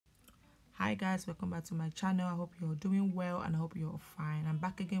Hi guys, welcome back to my channel. I hope you're doing well and I hope you're fine. I'm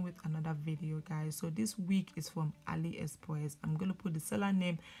back again with another video, guys. So this wig is from AliExpress. I'm gonna put the seller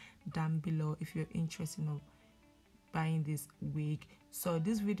name down below if you're interested in buying this wig. So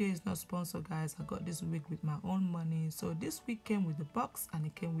this video is not sponsored, guys. I got this wig with my own money. So this wig came with the box and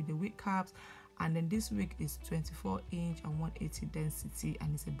it came with the wig caps, and then this wig is 24 inch and 180 density,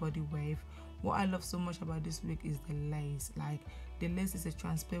 and it's a body wave. What I love so much about this wig is the lace. Like, the lace is a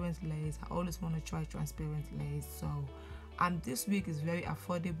transparent lace. I always want to try transparent lace. So this wig is very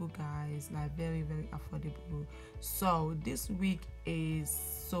affordable, guys, like very affordable. So this wig is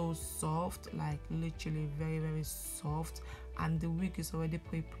so soft, like literally very soft, and the wig is already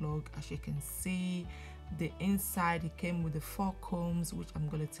pre-plugged. As you can see, the inside, it came with the 4 combs, which I'm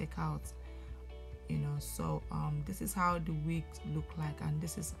gonna take out, you know. So this is how the wigs look like, and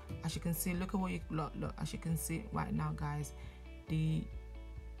this is, as you can see, look at what you look, as you can see right now, guys, the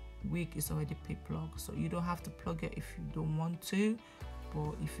wig is already pre-plugged, so you don't have to plug it if you don't want to,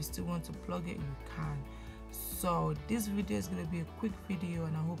 but if you still want to plug it, you can. So this video is going to be a quick video,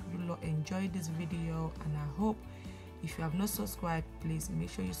 and I hope you lot enjoy this video, and I hope if you have not subscribed, please make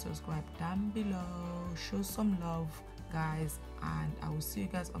sure you subscribe down below. Show some love, guys, and I will see you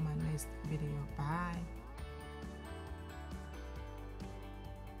guys on my next video. Bye.